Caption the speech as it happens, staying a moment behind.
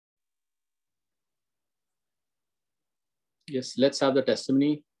Yes, let's have the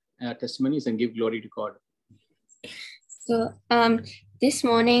testimonies and give glory to God. So this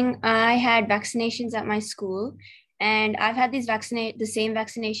morning I had vaccinations at my school, and I've had the same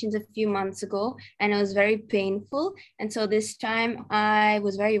vaccinations a few months ago, and it was very painful. And so this time I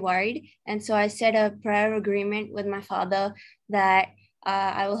was very worried. And so I said a prayer agreement with my father that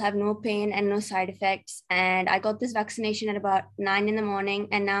I will have no pain and no side effects. And I got this vaccination at about 9 a.m.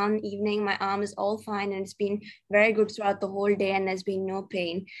 And now in the evening, my arm is all fine, and it's been very good throughout the whole day, and there's been no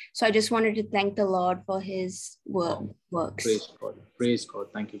pain. So I just wanted to thank the Lord for his works. Praise God. Praise God.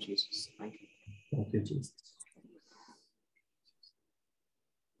 Thank you, Jesus. Thank you. Thank you, Jesus.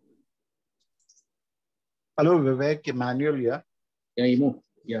 Hello, Vivek, Emmanuel here. Yeah, Imo.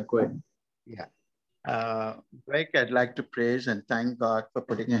 Yeah, go ahead. Yeah. Vivek, I'd like to praise and thank God for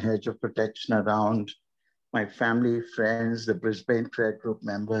putting a hedge of protection around my family, friends, the Brisbane Prayer Group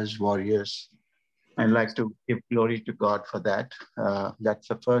members, warriors. I'd like to give glory to God for that. That's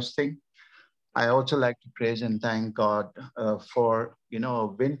the first thing. I also like to praise and thank God for, a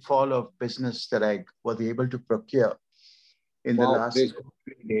windfall of business that I was able to procure in the last 3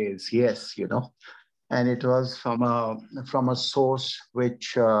 days. Yes, and it was from a source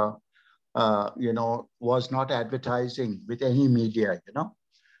which, was not advertising with any media,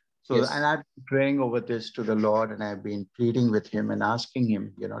 So, yes. And I've been praying over this to the Lord, and I've been pleading with him and asking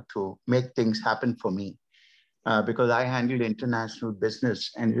him, to make things happen for me. Because I handle international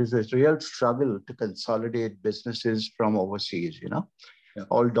business, and it is a real struggle to consolidate businesses from overseas,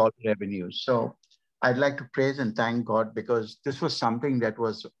 all dollar revenues. So I'd like to praise and thank God, because this was something that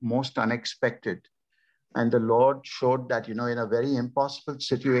was most unexpected. And the Lord showed that, in a very impossible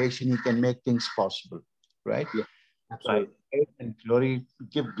situation, he can make things possible, right? Yeah, absolutely. And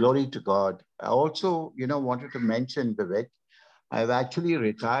give glory to God. I also, wanted to mention, Vivek, I've actually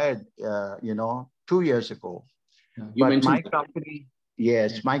retired, 2 years ago. But my company,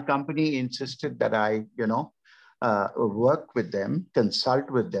 my company insisted that I, work with them,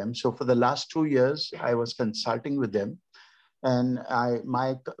 consult with them. So for the last 2 years, I was consulting with them. And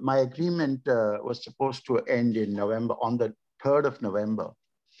my agreement was supposed to end in November, on the 3rd of November.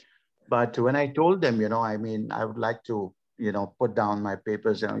 But when I told them, I would like to, put down my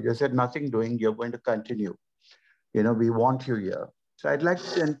papers, they said, nothing doing, you're going to continue. We want you here. So I'd like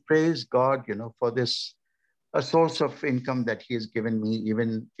to praise God, for this, a source of income that he has given me,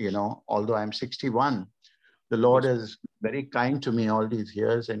 even, although I'm 61. The Lord is very kind to me all these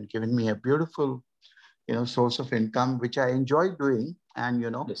years and given me a beautiful, source of income, which I enjoy doing. And,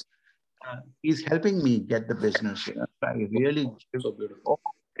 he's helping me get the business. I really give all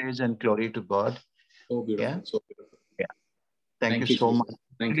praise and glory to God. So beautiful. Yeah. So beautiful. Yeah. Thank you so much.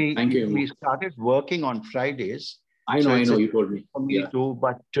 Thank you. We started working on Fridays. I know, you told me. For me too.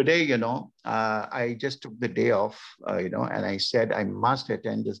 But today, I just took the day off, and I said, I must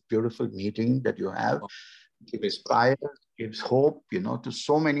attend this beautiful meeting that you have. It inspires, gives hope, to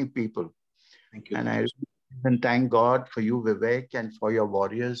so many people. Thank you. And I thank God for you, Vivek, and for your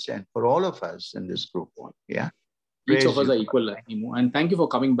warriors, and for all of us in this group. Yeah. Each of us are equal, and thank you for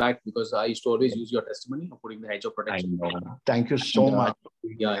coming back, because I used to always use your testimony of putting the hedge of protection. I know. Thank you so much.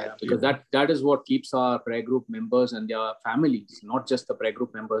 Because that is what keeps our prayer group members and their families, not just the prayer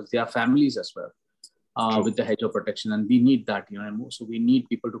group members, their families as well, with the hedge of protection. And we need that, so we need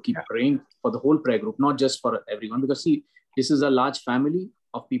people to keep praying for the whole prayer group, not just for everyone, because see, this is a large family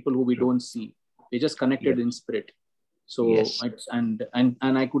of people who we don't see. We're just connected in spirit. So, and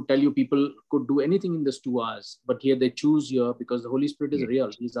I could tell you, people could do anything in this 2 hours, but here they choose here because the Holy Spirit is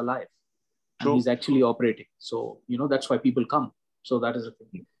real. He's alive. And he's actually operating. So, that's why people come. So that is the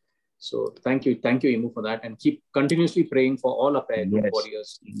thing. So thank you, Imu, for that. And keep continuously praying for all our prayer group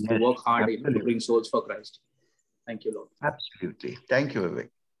warriors to work hard to bring souls for Christ. Thank you, Lord. Absolutely. Thank you, Vivek.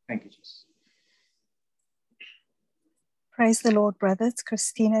 Thank you, Jesus. Praise the Lord, brothers.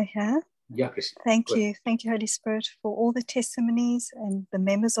 Christina here. Yeah, Christina. Thank you. Thank you, Holy Spirit, for all the testimonies and the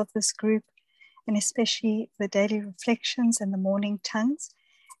members of this group, and especially the daily reflections and the morning tongues.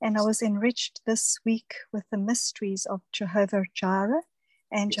 And I was enriched this week with the mysteries of Jehovah Jireh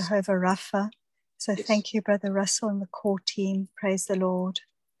and Jehovah Rapha. So thank you, Brother Russell and the core team. Praise the Lord.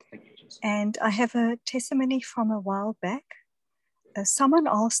 Thank you, Jesus. And I have a testimony from a while back. Someone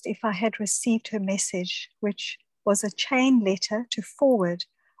asked if I had received her message, which was a chain letter to forward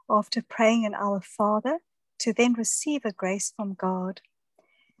after praying in Our Father, to then receive a grace from God.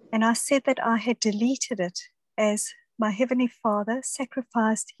 And I said that I had deleted it, as my Heavenly Father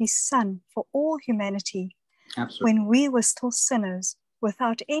sacrificed his Son for all humanity when we were still sinners,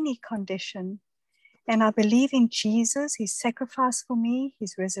 without any condition. And I believe in Jesus, his sacrifice for me,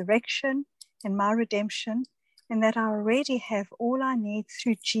 his resurrection, and my redemption. and that I already have all I need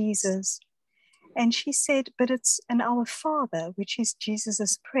through Jesus. And she said, but it's an Our Father, which is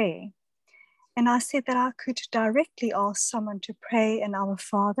Jesus's prayer. And I said that I could directly ask someone to pray an Our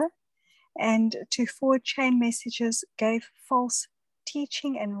Father, and to forward chain messages gave false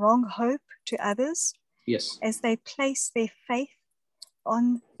teaching and wrong hope to others. Yes. As they place their faith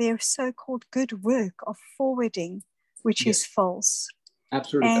on their so-called good work of forwarding, which is false.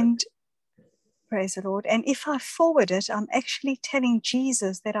 Absolutely. And praise the Lord. And if I forward it, I'm actually telling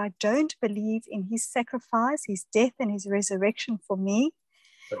Jesus that I don't believe in his sacrifice, his death, and his resurrection for me,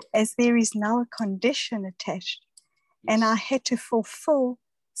 as there is now a condition attached. And I had to fulfill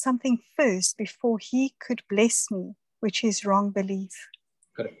something first before he could bless me, which is wrong belief.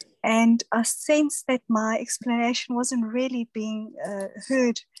 Correct. And I sensed that my explanation wasn't really being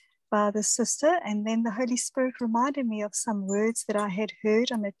heard by the sister. And then the Holy Spirit reminded me of some words that I had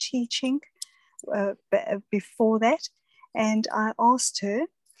heard on a teaching before that. And I asked her,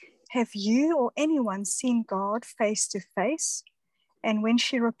 have you or anyone seen God face to face? And when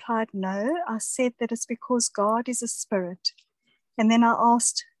she replied no, I said that it's because God is a spirit. And then I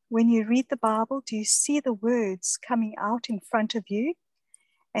asked, when you read the Bible, do you see the words coming out in front of you?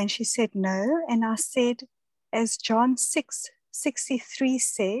 And she said no. And I said, as John 6:63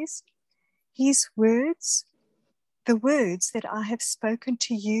 says, his words, the words that I have spoken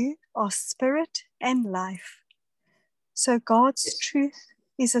to you are spirit and life. So God's truth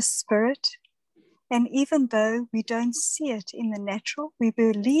is a spirit. And even though we don't see it in the natural, we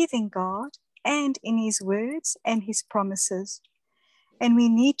believe in God and in his words and his promises. And we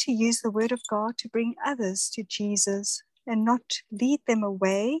need to use the word of God to bring others to Jesus and not lead them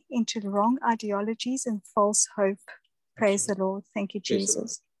away into wrong ideologies and false hope. Praise the Lord. Thank you,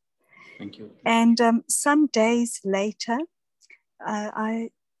 Jesus. Thank you. And some days later, I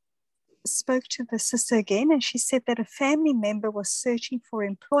spoke to the sister again, and she said that a family member was searching for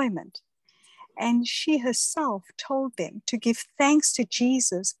employment. And she herself told them to give thanks to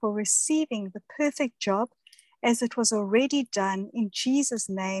Jesus for receiving the perfect job, as it was already done in Jesus'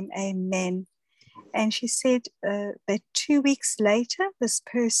 name, amen. And she said that 2 weeks later, this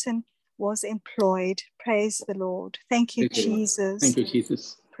person was employed. Praise the Lord. Thank you, Jesus. Thank you,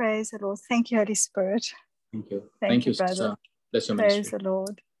 Jesus. Praise the Lord. Thank you, Holy Spirit. Thank you. Thank you, brother. Sister. Bless your Praise ministry. the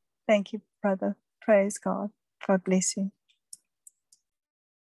Lord. Thank you, brother. Praise God. God bless you.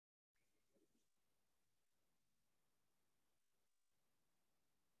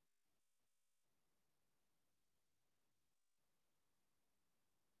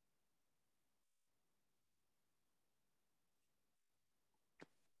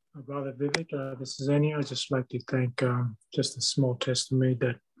 Brother Vivek, this is Annie. I'd just like to thank just a small testimony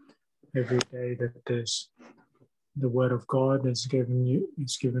that every day that there's the word of God has given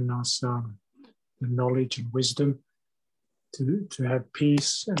us the knowledge and wisdom to have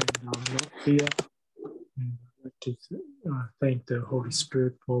peace and not fear. And I'd like to thank the Holy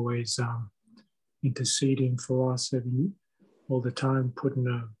Spirit for always interceding for us all the time,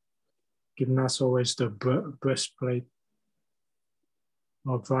 giving us always the breastplate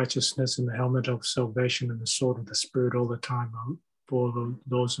of righteousness and the helmet of salvation and the sword of the Spirit all the time for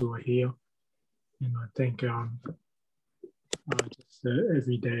those who are here. And I think just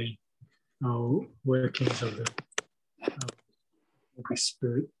every day workings of the Holy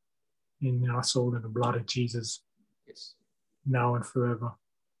Spirit in our soul and the blood of Jesus, now and forever.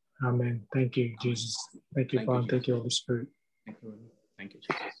 Amen. Thank you, Jesus. Thank you, Father. Thank you, Holy Spirit. Thank you. Thank you,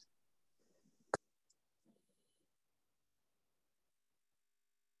 Jesus.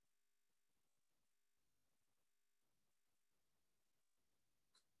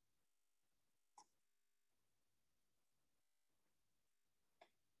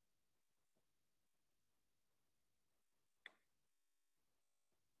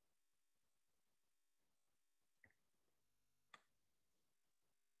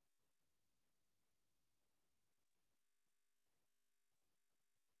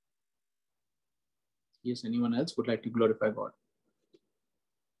 Yes, anyone else would like to glorify God?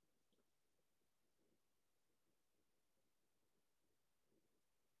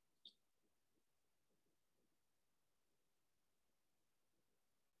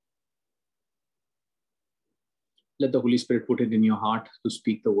 Let the Holy Spirit put it in your heart to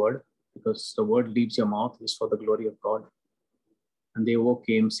speak the word, because the word leaves your mouth is for the glory of God. And they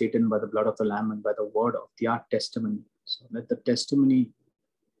overcame Satan by the blood of the Lamb and by the word of their testimony. So let the testimony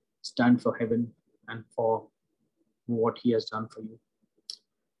stand for heaven and for what he has done for you.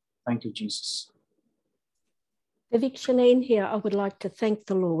 Thank you, Jesus. Vivek, Shalene here. I would like to thank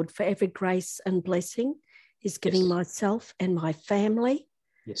the Lord for every grace and blessing he's giving myself and my family.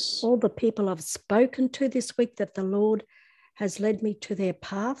 Yes. All the people I've spoken to this week that the Lord has led me to their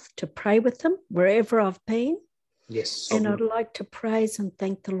path to pray with them wherever I've been. Yes. And I'd like to praise and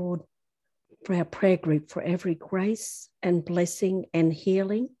thank the Lord for our prayer group, for every grace and blessing and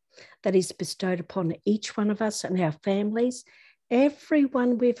healing that is bestowed upon each one of us and our families.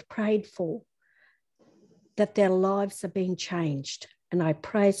 Everyone we've prayed for, that their lives are being changed. And I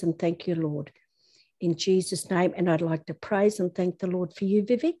praise and thank you, Lord, in Jesus' name. And I'd like to praise and thank the Lord for you,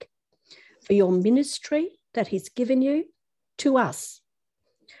 Vivek, for your ministry that he's given you to us,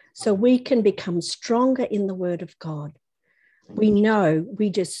 so we can become stronger in the word of God. We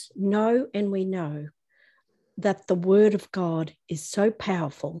just know and we know that the word of God is so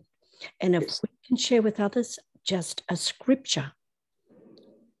powerful. And if we can share with others just a scripture.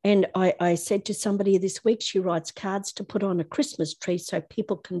 And I said to somebody this week, she writes cards to put on a Christmas tree so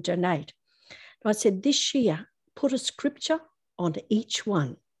people can donate. I said, this year, put a scripture on each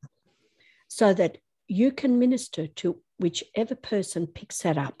one so that you can minister to whichever person picks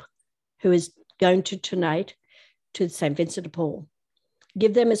that up who is going to donate to St. Vincent de Paul.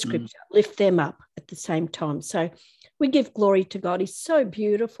 Give them a scripture, lift them up at the same time. So we give glory to God. He's so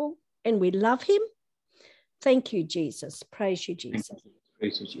beautiful and we love him. Thank you, Jesus. Praise you, Jesus.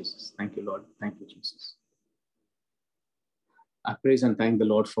 Praise you, Jesus. Thank you, Lord. Thank you, Jesus. I praise and thank the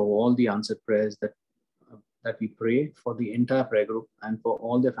Lord for all the answered prayers that we pray for the entire prayer group and for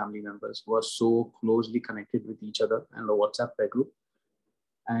all their family members who are so closely connected with each other and the WhatsApp prayer group.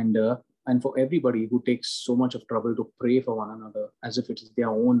 And for everybody who takes so much of trouble to pray for one another as if it is their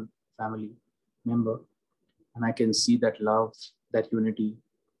own family member. And I can see that love, that unity.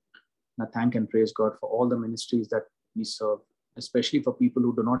 And I thank and praise God for all the ministries that we serve, especially for people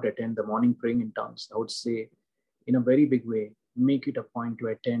who do not attend the morning praying in tongues. I would say in a very big way, make it a point to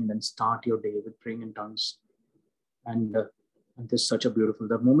attend and start your day with praying in tongues. And this is such a beautiful,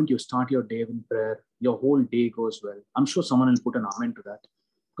 the moment you start your day in prayer, your whole day goes well. I'm sure someone will put an amen to that.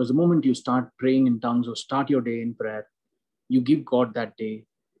 Because the moment you start praying in tongues or start your day in prayer, you give God that day,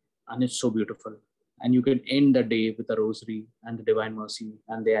 and it's so beautiful. And you can end the day with the rosary and the Divine Mercy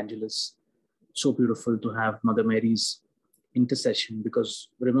and the Angelus. So beautiful to have Mother Mary's intercession, because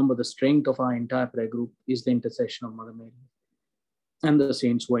remember, the strength of our entire prayer group is the intercession of Mother Mary and the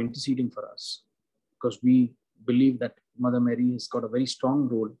saints who are interceding for us, because we believe that Mother Mary has got a very strong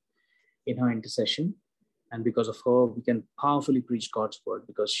role in her intercession. And because of her, we can powerfully preach God's word,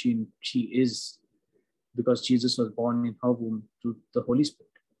 because because Jesus was born in her womb through the Holy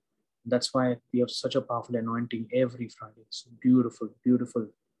Spirit. That's why we have such a powerful anointing every Friday. So beautiful, beautiful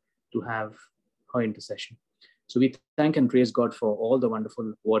to have her intercession. So we thank and praise God for all the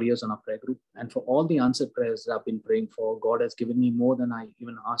wonderful warriors on our prayer group and for all the answered prayers that I've been praying for. God has given me more than I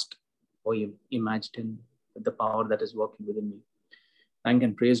even asked or imagined with the power that is working within me. Thank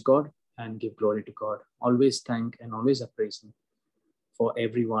and praise God and give glory to God. Always thank and always praise him for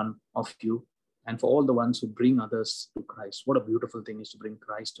every one of you and for all the ones who bring others to Christ. What a beautiful thing is to bring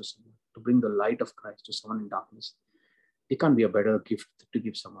Christ to someone, to bring the light of Christ to someone in darkness. It can't be a better gift to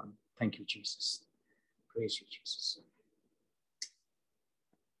give someone. Thank you, Jesus. Praise you, Jesus.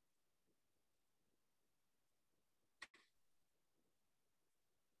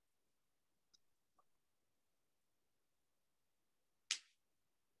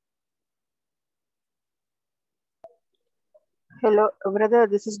 Hello, brother.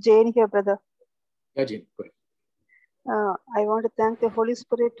 This is Jane here, brother. Yeah, Jane, go ahead. I want to thank the Holy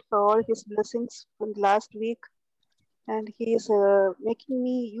Spirit for all his blessings from last week. And he is making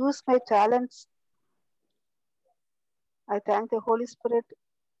me use my talents. I thank the Holy Spirit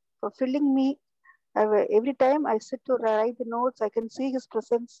for filling me. Every time I sit to write the notes, I can see his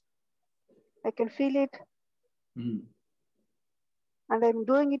presence. I can feel it. And I'm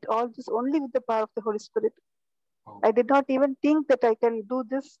doing it all this only with the power of the Holy Spirit. I did not even think that I can do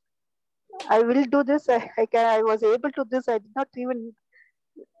this. I will do this. I was able to this. I did not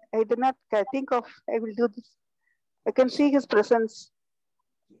think of I will do this. I can see his presence.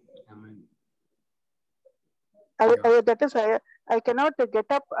 Amen. I cannot get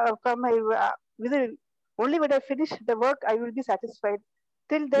up from my only when I finish the work, I will be satisfied.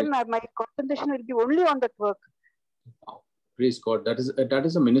 Till then, my concentration will be only on that work. Wow. Praise God. That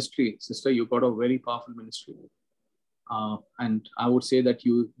is a ministry, sister. You got a very powerful ministry. And I would say that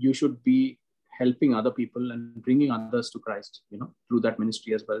you should be helping other people and bringing others to Christ, through that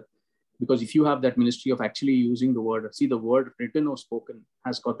ministry as well. Because if you have that ministry of actually using the word, see, the word written or spoken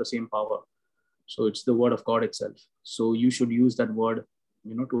has got the same power. So it's the word of God itself. So you should use that word,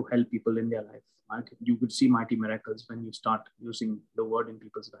 to help people in their life. You could see mighty miracles when you start using the word in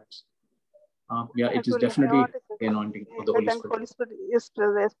people's lives. Yeah, it is definitely the anointing of the Holy Spirit. Holy Spirit is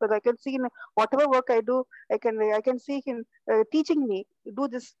present, but I can see in whatever work I do, I can see Him teaching me, do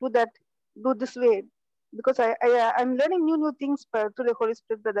this, do that, do this way, because I'm learning new things through the Holy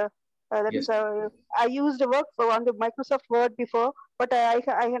Spirit, brother. I used to work on the Microsoft Word before, but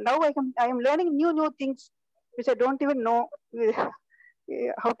now I am learning new things which I don't even know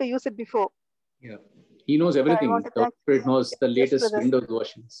how to use it before. Yeah, He knows everything. The Spirit knows the latest Windows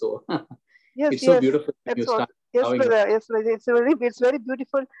version. So it's so beautiful. Yes, brother. Yes, brother. It's very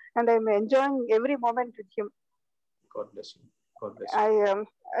beautiful, and I'm enjoying every moment with Him. God bless you. God bless you.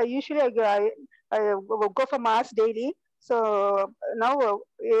 I usually I go for Mass daily. So now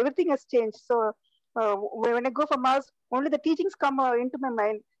everything has changed. So when I go for Mass, only the teachings come into my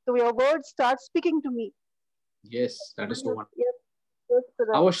mind. So your words start speaking to me. Yes, that is so wonderful. Yes,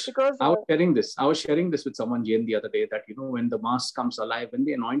 I was sharing this with someone, Jane, the other day, that, when the Mass comes alive, when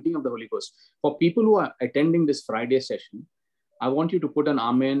the anointing of the Holy Ghost, for people who are attending this Friday session, I want you to put an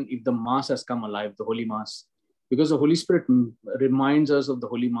amen if the Mass has come alive, the Holy Mass, because the Holy Spirit reminds us of the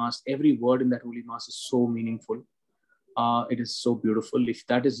Holy Mass. Every word in that Holy Mass is so meaningful. It is so beautiful. If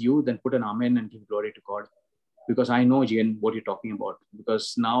that is you, then put an amen and give glory to God. Because I know, Jane, what you're talking about.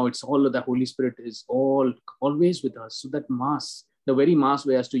 Because now it's all of the Holy Spirit is always with us. So that Mass, the very Mass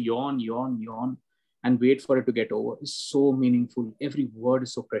where has to yawn, and wait for it to get over, is so meaningful. Every word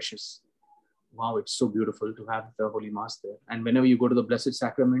is so precious. Wow, it's so beautiful to have the Holy Mass there. And whenever you go to the Blessed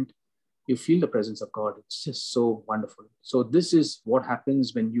Sacrament, you feel the presence of God. It's just so wonderful. So this is what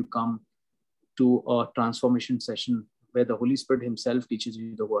happens when you come to a transformation session where the Holy Spirit Himself teaches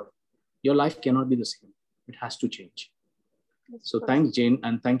you the word. Your life cannot be the same. It has to change. So thanks, Jane.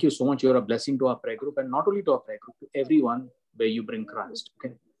 And thank you so much. You're a blessing to our prayer group, and not only to our prayer group, to everyone where you bring Christ.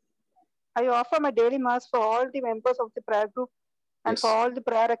 Okay. I offer my daily Mass for all the members of the prayer group and for all the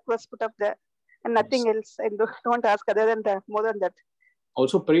prayer requests put up there, and nothing else. I don't ask other than that, more than that.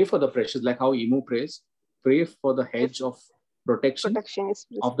 Also pray for the precious, like how Emu prays. Pray for the hedge of protection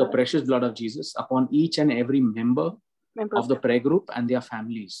of the precious blood of Jesus upon each and every member of the prayer group and their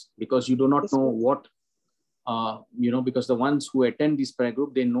families, because you do not know what, because the ones who attend this prayer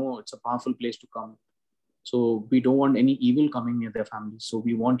group, they know it's a powerful place to come. So we don't want any evil coming near their families. So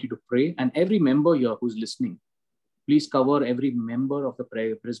we want you to pray. And every member here who's listening, please cover every member of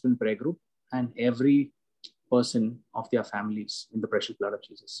the Brisbane prayer group and every person of their families in the precious blood of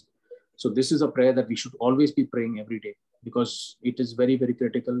Jesus. So this is a prayer that we should always be praying every day, because it is very, very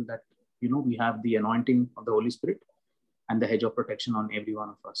critical that, we have the anointing of the Holy Spirit and the hedge of protection on every one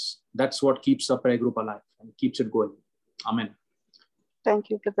of us. That's what keeps our prayer group alive and keeps it going. Amen. Thank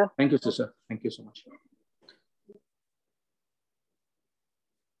you, brother. Thank you, sister. Thank you so much.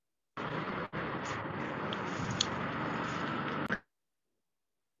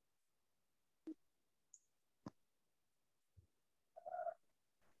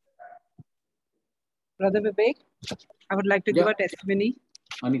 Brother Vivek, I would like to give a testimony.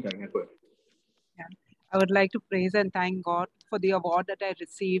 Anita, go ahead. I would like to praise and thank God for the award that I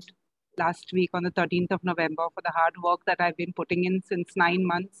received last week on the 13th of November for the hard work that I've been putting in since 9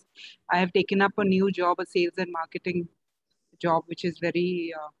 months. I have taken up a new job, a sales and marketing job, which is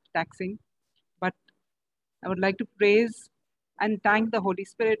very taxing. But I would like to praise and thank the Holy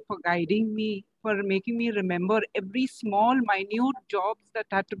Spirit for guiding me, for making me remember every small, minute jobs that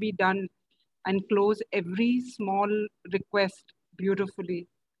had to be done and close every small request beautifully.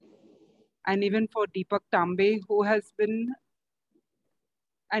 And even for Deepak Tambe, who has been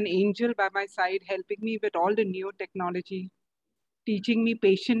an angel by my side, helping me with all the new technology, teaching me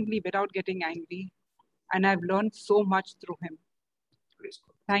patiently without getting angry. And I've learned so much through him.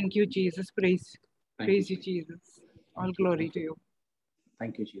 Thank you, Jesus. Praise you, Jesus. All glory to you.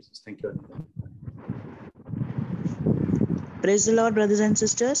 Thank you, Jesus. Thank you. Praise the Lord, brothers and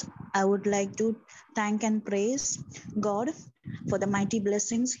sisters. I would like to thank and praise God for the mighty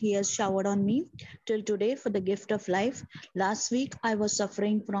blessings He has showered on me till today, for the gift of life. Last week, I was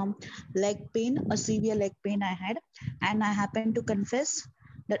suffering from leg pain, a severe leg pain I had, and I happened to confess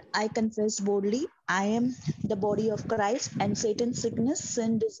that I confess boldly, I am the body of Christ, and Satan's sickness,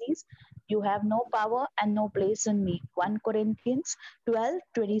 sin, disease, you have no power and no place in me. 1 Corinthians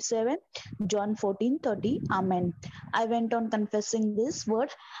 12:27, John 14:30. Amen. I went on confessing this word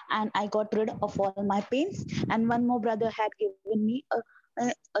and I got rid of all my pain. And one more brother had given me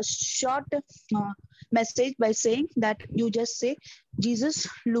a short message by saying that you just say, Jesus,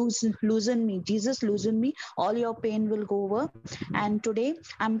 loosen me. Jesus, loosen me. All your pain will go over. And today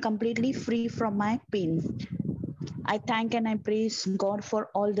I'm completely free from my pain. I thank and I praise God for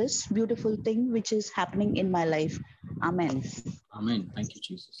all this beautiful thing which is happening in my life. Amen. Amen. Thank you,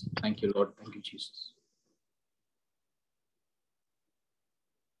 Jesus. Thank you, Lord. Thank you, Jesus.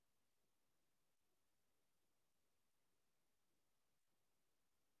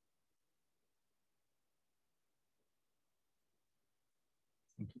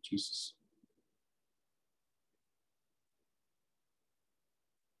 Thank you, Jesus.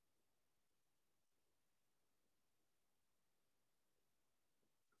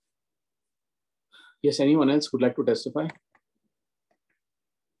 Yes, anyone else would like to testify?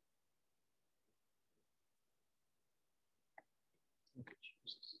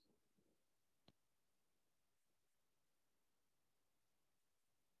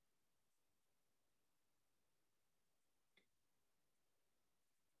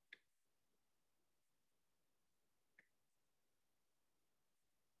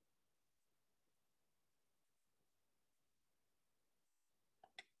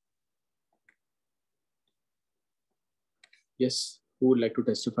 Yes, who would like to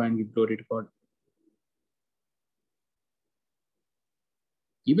testify and give glory to God?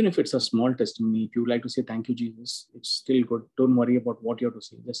 Even if it's a small testimony, if you would like to say thank you, Jesus, it's still good. Don't worry about what you have to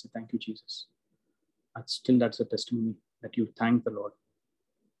say. Just say thank you, Jesus. That's a testimony that you thank the Lord.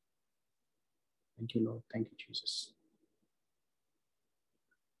 Thank you, Lord. Thank you, Jesus.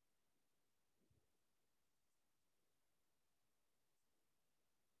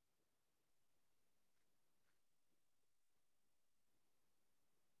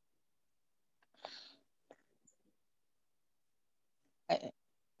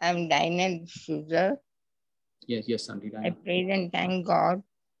 I'm Diana D'Souza. Yes, Auntie Diana. I praise and thank God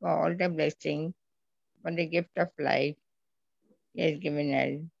for all the blessings, for the gift of life He has given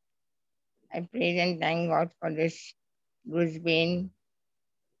us. I praise and thank God for this Brisbane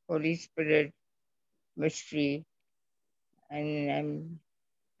Holy Spirit mystery, and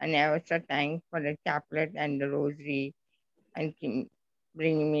I also thank for the chaplet and the rosary, and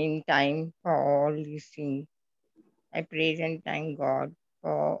bringing me in time for all these things. I praise and thank God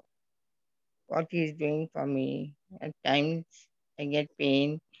for what He is doing for me. At times I get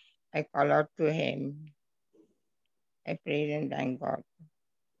pain, I call out to Him. I praise and thank God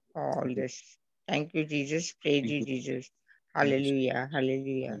for all this. Thank you, Jesus. Praise you, Jesus. Hallelujah.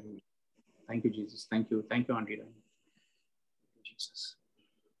 Hallelujah. Thank you, Jesus. Thank you. Thank you, Auntie Diana. Jesus.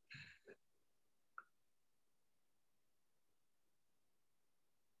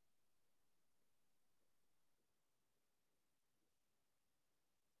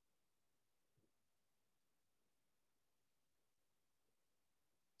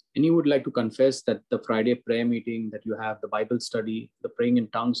 Any would like to confess that the Friday prayer meeting that you have, the Bible study, the praying in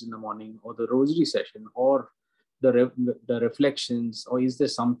tongues in the morning, or the rosary session, or the reflections, or is there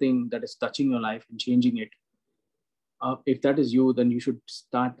something that is touching your life and changing it? If that is you, then you should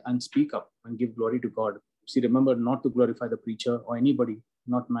start and speak up and give glory to God. See, remember not to glorify the preacher or anybody,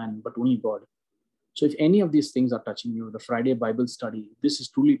 not man, but only God. So if any of these things are touching you, the Friday Bible study, this has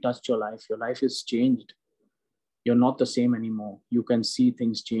truly touched your life is changed. You're not the same anymore. You can see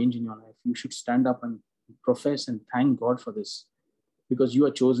things change in your life. You should stand up and profess and thank God for this, because you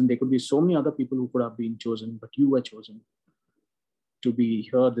are chosen. There could be so many other people who could have been chosen, but you were chosen to be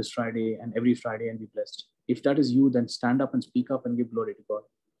here this Friday and every Friday and be blessed. If that is you, then stand up and speak up and give glory to God.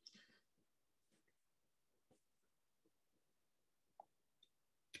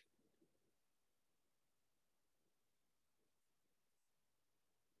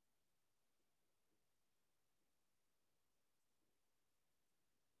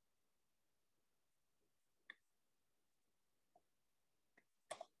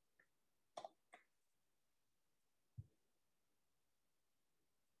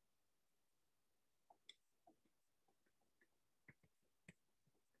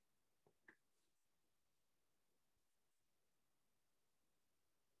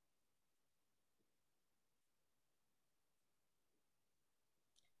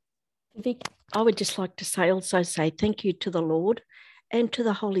 Vic, I would just like to also say thank you to the Lord and to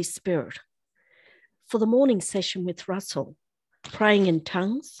the Holy Spirit for the morning session with Russell, praying in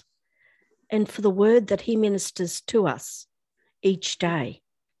tongues, and for the word that he ministers to us each day.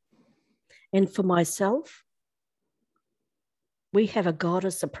 And for myself, we have a God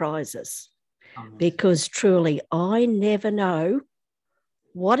of surprises. Amen. Because truly I never know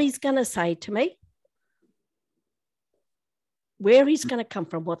what He's going to say to me, where He's going to come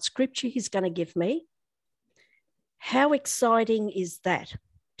from, what scripture He's going to give me. How exciting is that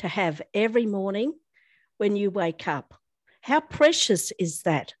to have every morning when you wake up? How precious is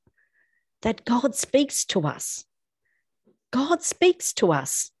that God speaks to us? God speaks to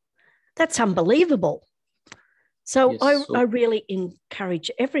us. That's unbelievable. So, yes, I really encourage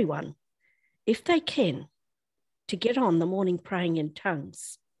everyone, if they can, to get on the morning praying in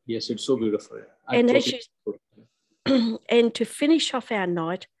tongues. Yes, it's so beautiful. And and to finish off our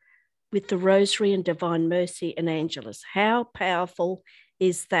night with the Rosary and Divine Mercy and Angelus. How powerful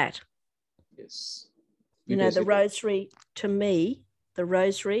is that? Yes. You know, the Rosary, to me, the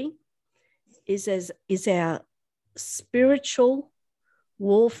Rosary is our spiritual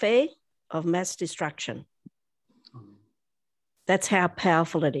warfare of mass destruction. That's how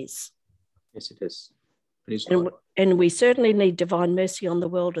powerful it is. Yes, it is. And we certainly need divine mercy on the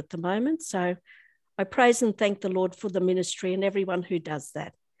world at the moment. So I praise and thank the Lord for the ministry and everyone who does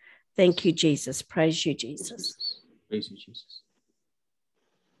that. Thank you, Jesus. Praise you, Jesus. Praise you, Jesus.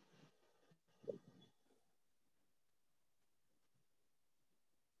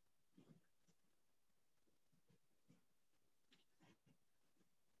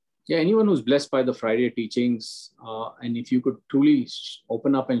 Yeah, anyone who's blessed by the Friday teachings, and if you could truly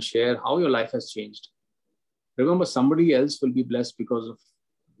open up and share how your life has changed. Remember, somebody else will be blessed because of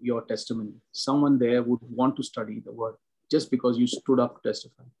your testimony. Someone there would want to study the word just because you stood up to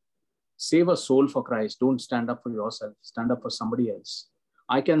testify. Save a soul for Christ. Don't stand up for yourself. Stand up for somebody else.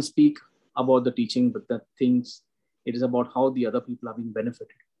 I can speak about the teaching, but the things, it is about how the other people are being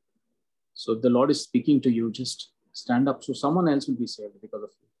benefited. So if the Lord is speaking to you, just stand up so someone else will be saved because of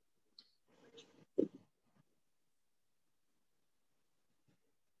you.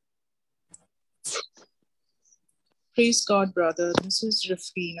 Praise God, brother. This is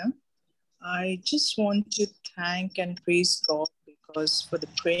Rafina. I just want to thank and praise God because for the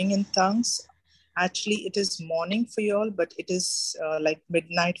praying in tongues, actually it is morning for you all, but it is like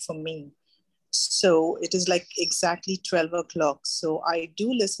midnight for me. So it is like exactly 12 o'clock. So I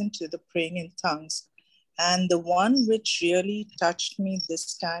do listen to the praying in tongues. And the one which really touched me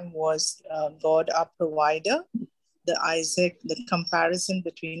this time was God, our provider, the comparison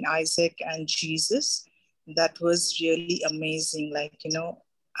between Isaac and Jesus. That was really amazing. Like,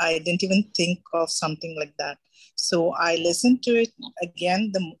 I didn't even think of something like that. So I listened to it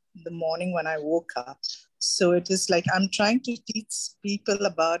again the morning when I woke up. So it is like I'm trying to teach people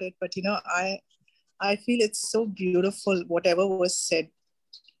about it, but I feel it's so beautiful, whatever was said.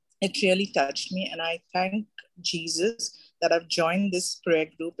 It really touched me, and I thank Jesus that I've joined this prayer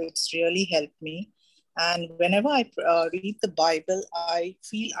group. It's really helped me. And whenever I read the Bible, I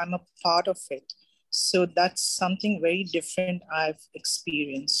feel I'm a part of it. So that's something very different I've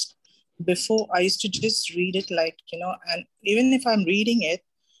experienced. Before, I used to just read it like, and even if I'm reading it,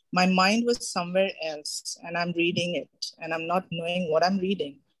 my mind was somewhere else and I'm reading it and I'm not knowing what I'm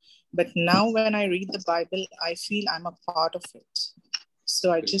reading. But now when I read the Bible, I feel I'm a part of it.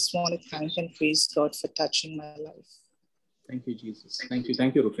 So I just want to thank and praise God for touching my life. Thank you, Jesus. Thank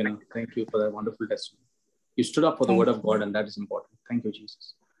you, Rufina. Thank you for that wonderful testimony. You stood up for the word of God, and that is important. Thank you,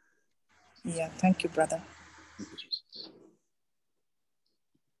 Jesus. Yeah, thank you, brother. Thank you, Jesus.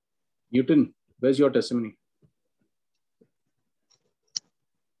 Newton, where's your testimony?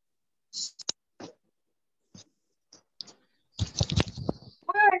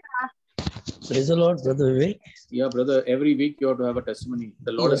 Praise the Lord, Brother Vivek. Yeah, brother, every week you have to have a testimony.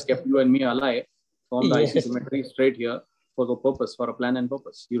 The Lord has kept you and me alive from the IC cemetery straight here for the purpose, for a plan and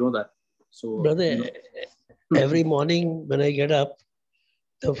purpose. You know that. So, brother, every morning when I get up,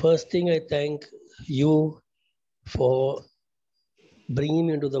 the first thing I thank you for bringing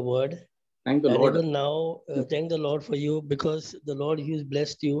me into the word. Thank the Lord. Even now, thank the Lord for you, because the Lord has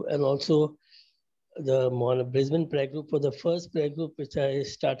blessed you, and also the Brisbane prayer group. For the first prayer group which I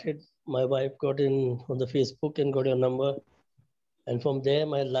started, my wife got in on the Facebook and got your number. And from there,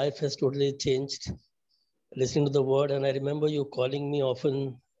 my life has totally changed, listening to the word. And I remember you calling me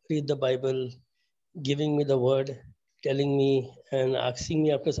often, read the Bible, giving me the word, telling me and asking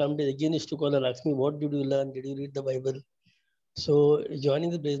me after some days, again used to call and ask me, what did you learn? Did you read the Bible? So joining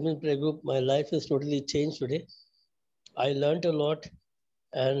the Brisbane prayer group, my life has totally changed today. I learned a lot,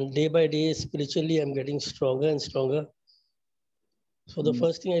 and day by day, spiritually, I'm getting stronger and stronger. So the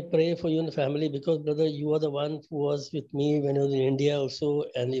first thing I pray for you and the family, because brother, you are the one who was with me when I was in India also,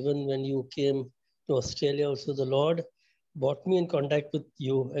 and even when you came to Australia also, the Lord brought me in contact with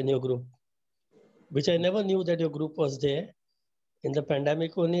you and your group, which I never knew that your group was there. In the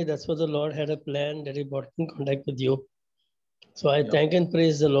pandemic only, that's what the Lord had a plan, that he brought me in contact with you. So I thank and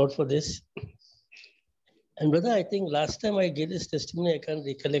praise the Lord for this. And brother, I think last time I gave this testimony, I can't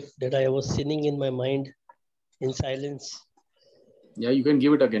recollect that I was sinning in my mind in silence. Yeah, you can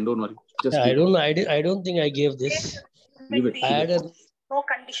give it again. Don't worry. Just I don't know. I don't think I gave this. Give it. I had a no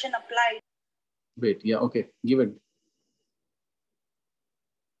condition applied. Wait. Yeah. Okay. Give it.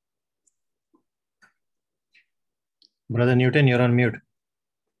 Brother Newton, you're on mute.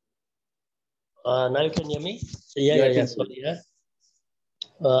 Now you can hear me? Yeah. Sorry, yeah.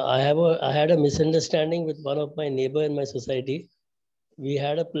 I had a misunderstanding with one of my neighbor in my society. We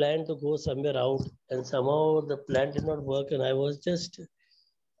had a plan to go somewhere out, and somehow the plan did not work, and I was just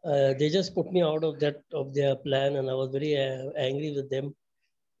they just put me out of their plan, and I was very angry with them.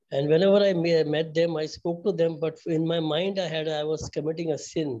 And whenever I met them, I spoke to them, but in my mind I was committing a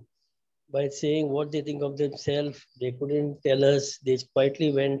sin by saying what they think of themselves. They couldn't tell us. They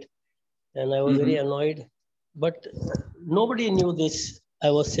quietly went, and I was very annoyed. But nobody knew this. I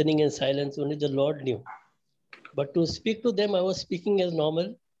was sitting in silence. Only the Lord knew. But to speak to them, I was speaking as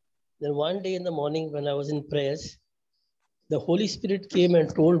normal. Then one day in the morning when I was in prayers, the Holy Spirit came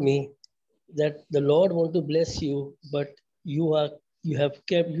and told me that the Lord wants to bless you, but you are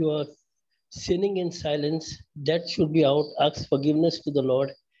sinning in silence. That should be out. Ask forgiveness to the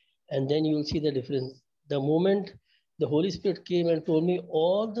Lord, and then you will see the difference. The moment the Holy Spirit came and told me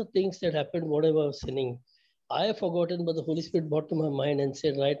all the things that happened, whatever I was sinning, I have forgotten, but the Holy Spirit brought to my mind and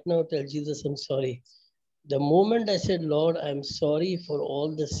said, right now, tell Jesus, I'm sorry. The moment I said, Lord, I'm sorry for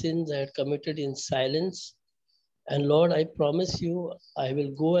all the sins I had committed in silence. And Lord, I promise you, I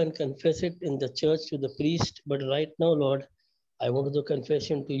will go and confess it in the church to the priest. But right now, Lord, I want to do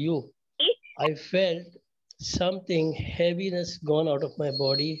confession to you. I felt something, heaviness gone out of my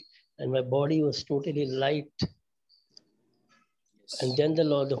body, and my body was totally light. And then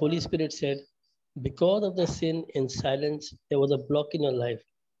the Holy Spirit said, because of the sin in silence, there was a block in your life.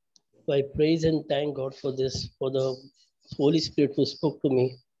 So I praise and thank God for this, for the Holy Spirit who spoke to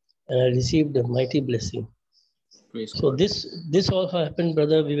me, and I received a mighty blessing. Praise so God. This all happened,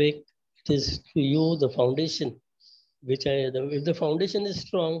 Brother Vivek. It is to you the foundation, if the foundation is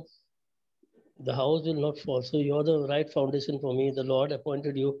strong, the house will not fall. So you're the right foundation for me. The Lord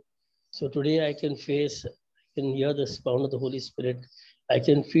appointed you. So today I can hear the sound of the Holy Spirit. I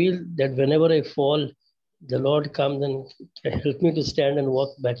can feel that whenever I fall, the Lord comes and help me to stand and walk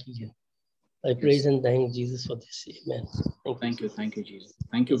back again. I praise and thank Jesus for this. Amen. Thank you, Jesus.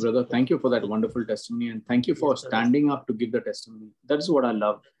 Thank you, brother. Thank you for that wonderful testimony. And thank you for standing up to give the testimony. That is what I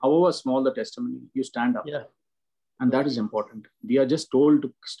love. However small the testimony, you stand up. Yeah. And that is important. We are just told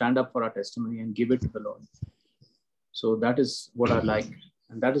to stand up for our testimony and give it to the Lord. So that is what I like.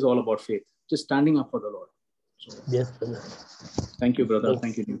 And that is all about faith. Just standing up for the Lord. So, yes, brother. Thank you, brother.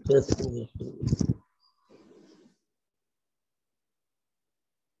 Thank you. Yes.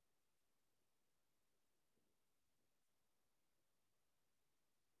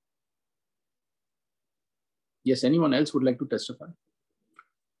 Yes, anyone else would like to testify?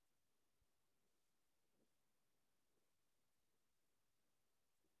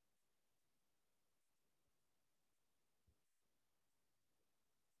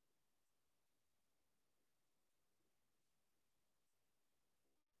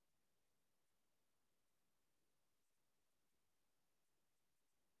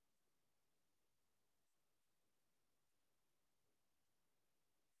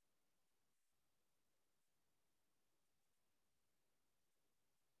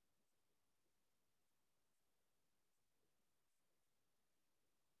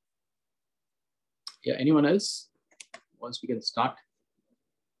 Yeah, anyone else? Once we can start.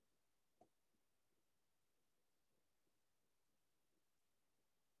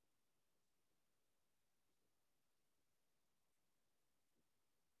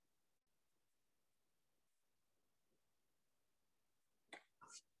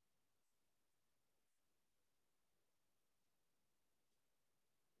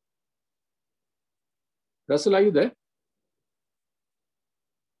 Russell, are you there?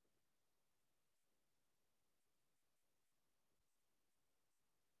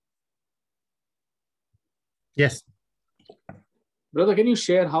 Yes. Brother, can you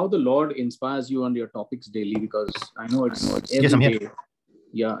share how the Lord inspires you on your topics daily? Because I know it's every yes, I'm day. Here.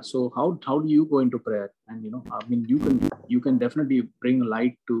 Yeah. So how do you go into prayer? And I mean, you can definitely bring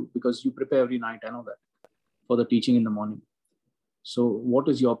light to, because you prepare every night. I know that, for the teaching in the morning. So what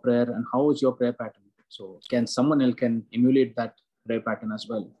is your prayer and how is your prayer pattern? So can someone else can emulate that prayer pattern as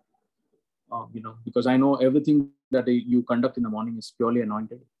well? Because I know everything that you conduct in the morning is purely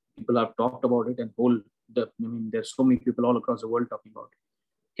anointed. People have talked about it, and there's so many people all across the world talking about it.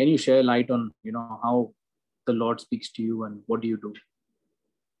 Can you share light on, how the Lord speaks to you and what do you do?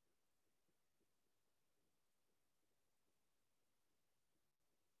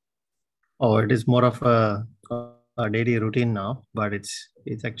 Oh, it is more of a daily routine now, but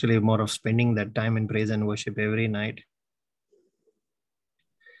it's actually more of spending that time in praise and worship every night.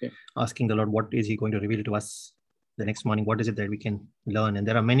 Okay. Asking the Lord, what is He going to reveal to us the next morning? What is it that we can learn? And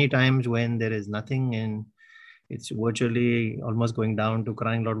there are many times when there is nothing in It's virtually almost going down to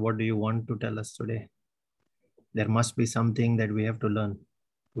crying, Lord, what do you want to tell us today? There must be something that we have to learn.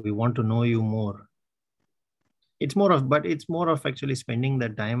 We want to know you more. It's more of actually spending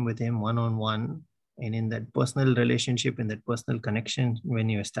that time with him one-on-one, and in that personal relationship, in that personal connection, when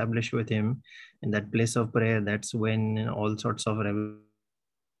you establish with him in that place of prayer, that's when all sorts of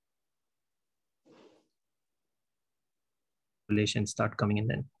revelations start coming in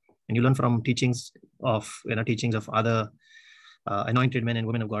then. And you learn from teachings of other anointed men and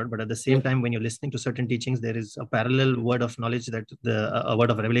women of God. But at the same time, when you're listening to certain teachings, there is a parallel word of knowledge, that a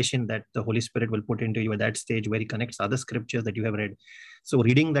word of revelation that the Holy Spirit will put into you at that stage, where he connects other scriptures that you have read. So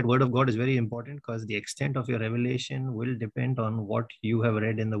reading that word of God is very important, because the extent of your revelation will depend on what you have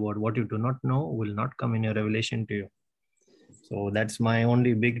read in the word. What you do not know will not come in your revelation to you. So that's my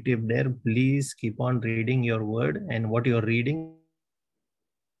only big tip there. Please keep on reading your word, and what you're reading,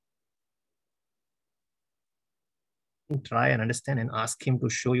 try and understand and ask him to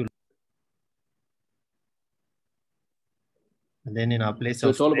show you. And then in our place so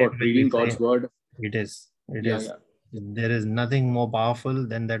of it's all about reading God's word. It is. There is nothing more powerful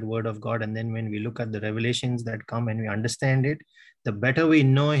than that word of God. And then when we look at the revelations that come and we understand it, the better we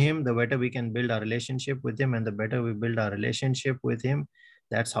know him, the better we can build our relationship with him. And the better we build our relationship with him,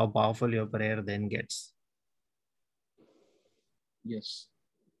 that's how powerful your prayer then gets. Yes.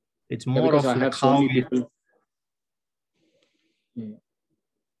 It's more of like how people.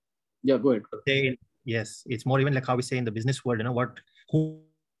 Yeah, go ahead. Yes, it's more even like how we say in the business world, whom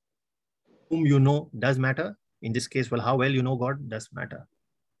you know does matter. In this case, well, how well you know God does matter.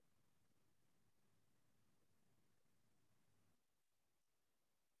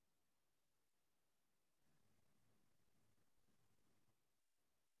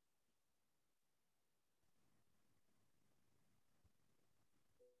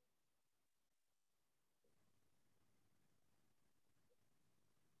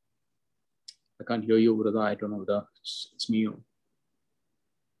 I can't hear you, brother. I don't know whether it's me.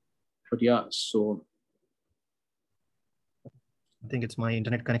 But yeah, so I think it's my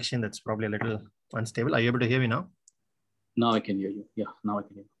internet connection that's probably a little unstable. Are you able to hear me now? Now I can hear you. Yeah, now I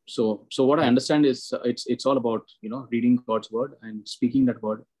can hear you. So what I understand is it's all about, reading God's word and speaking that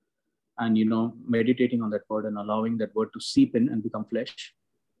word, and, meditating on that word and allowing that word to seep in and become flesh.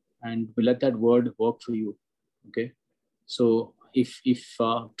 And we let that word work for you. Okay. So if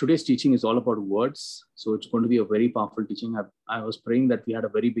today's teaching is all about words, so it's going to be a very powerful teaching. I was praying that we had a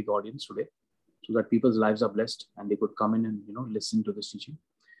very big audience today, so that people's lives are blessed and they could come in and, listen to this teaching.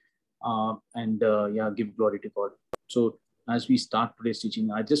 Give glory to God. So as we start today's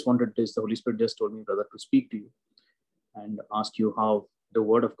teaching, I just wanted this, the Holy Spirit just told me, brother, to speak to you and ask you how the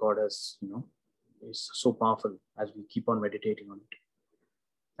word of God is so powerful as we keep on meditating on it.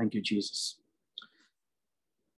 Thank you, Jesus.